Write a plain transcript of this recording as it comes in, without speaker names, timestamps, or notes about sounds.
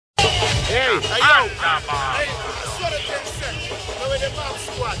Hey, yo. Hey, that's what the thing said. Now with the Mob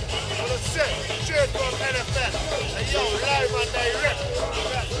Squad. What I said, straight from NFL. Hey, yo, live and direct.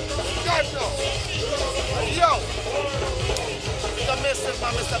 God no. Hey, yo. It's a message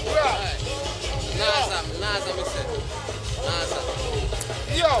from Mr. Brown. Naza, Mr. Naza.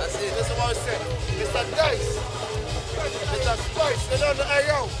 Yo, this is what I said. Mr. Dice. Mr. Spice. You don't know,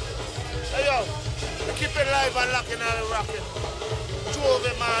 hey, yo. Hey, yo. We keep it live and locking and rocking.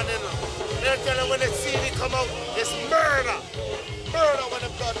 Jouvert, man, you know. They're telling when the CD come out, it's murder. Murder when the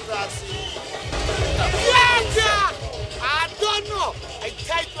blood clots. Yeah! I don't know. I'm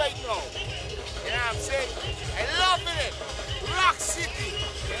tight right now. You know what I'm saying? I'm loving it. Rock City.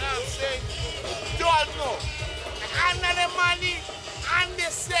 You know what I'm saying? Don't know. And the money and the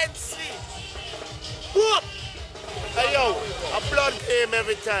sense. Whoop! Hey yo, a blood game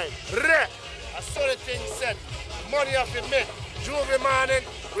every time. Re! I saw the thing said. Money off the men. Jouvert Mawnin,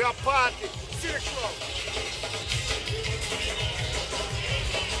 we are party. See the crowd.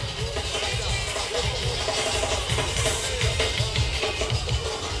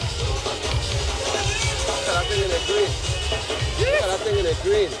 Look at that thing in the green. Look at that thing in the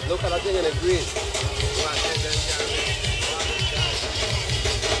green. Look at that thing in the green.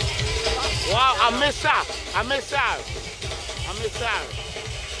 wow, I miss her. I miss her. I miss her.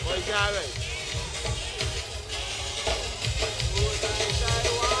 Boy, it's all right.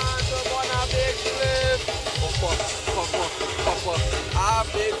 A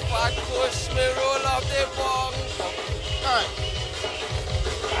big fat push me roll up the bong. Alright.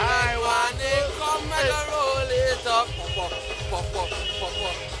 I want it, come and roll it up.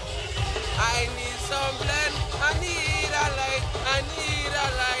 I need some blend, I need a light, I need a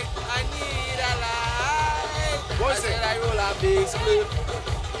light, I need a light. What's I it? said I roll a big split.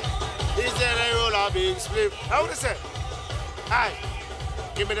 He said I roll a big split. How would it say? Aye.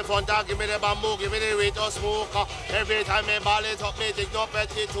 Give me the Fanta, give me the bamboo, give me the weight of smoke. Every time me ball it up, me take no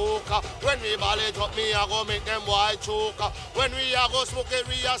petty toke. When we ball it up, me a go make them boy choke. When we a go smoke it,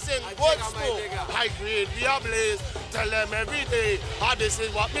 we a sing good smoke. High grade, we a blaze. Tell them every day. And this is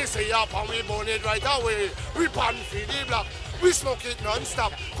what me say up and we burn it right away. We pan feed the block. We smoke it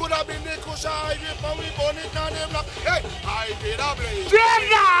non-stop. Could have been the Kusha highway, but we burn it on them block. Hey, I did a blaze.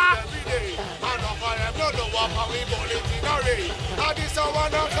 Jigga! Every day. And off I am not the walk and we burn it in a rain. And this I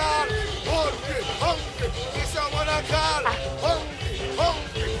wanna call hungry, hungry. This I wanna call hungry,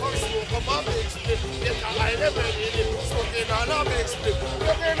 hungry. Come smoke up a big split. Get a line of ready. Smoking on a big split.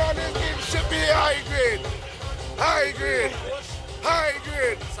 Looking on this big ship be high grade. High grade. High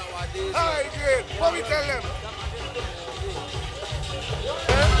grade. High grade. What we tell them?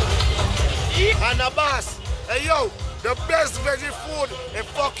 And the boss, hey yo, the best veggie food in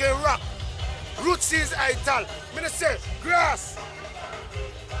fucking rock. Roots is ital. Me say grass.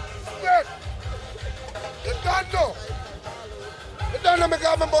 Good. You don't know. You don't know me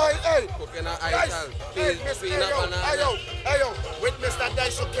got my boy. Hey. Cooking a Dice. ital. Hey, with Mr.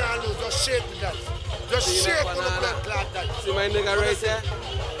 Dice you can't lose. Just shake the dice. Just shake with the blood clot dice. See my nigga right there?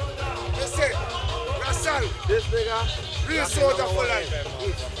 You say, Russell. This nigga. Real soldier for life.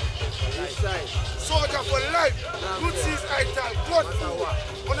 Soldier for life. Roots is ital. Good food.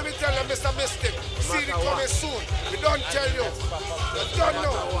 Let me tell you, Mr. Mystic. See the coming soon. We don't tell you. You don't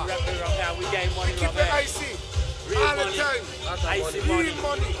know. We keep it icy. All the time. Real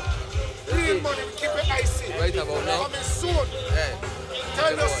money. Real money. We keep it icy. Right about now. Coming soon. Hey.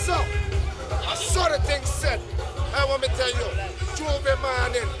 Tell you so. I saw the thing said. I want me to tell you. Jouvert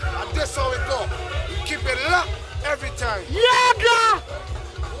Mawnin. And this how we go. We keep it locked every time. Jigga!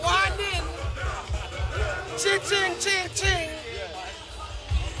 One in. Ching, ching, ching, ching.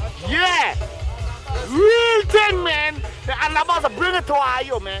 Yeah! Real thing, man. And I'm about to bring it to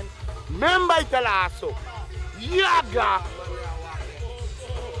you, man. Remember it also. Jigga!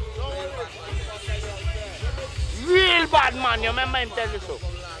 Real bad man, you remember him tell you so?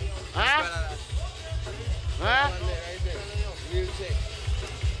 Huh? Huh? Real thing.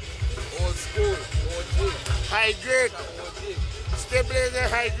 Old school. OG. High grade. Stay blazing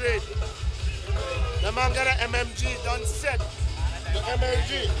high grade. The man got an MMG done set. The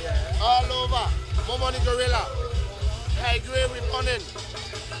MMG all over. More money gorilla. High grade with Mawnin.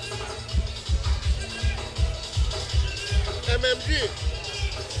 MMG.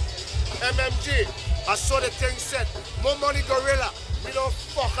 MMG. I saw the thing set. More money gorilla. We don't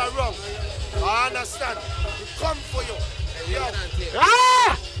fuck around. I understand. We come for you. Yo.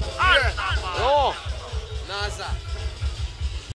 Ah! Yeah. Oh! Naza.